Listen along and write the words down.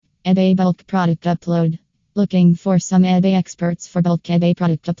eBay bulk product upload. Looking for some eBay experts for bulk eBay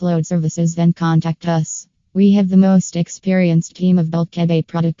product upload services? Then contact us. We have the most experienced team of bulk eBay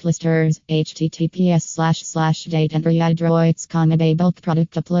product listers. https://dateandreadroits.com eBay bulk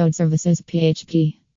product upload services php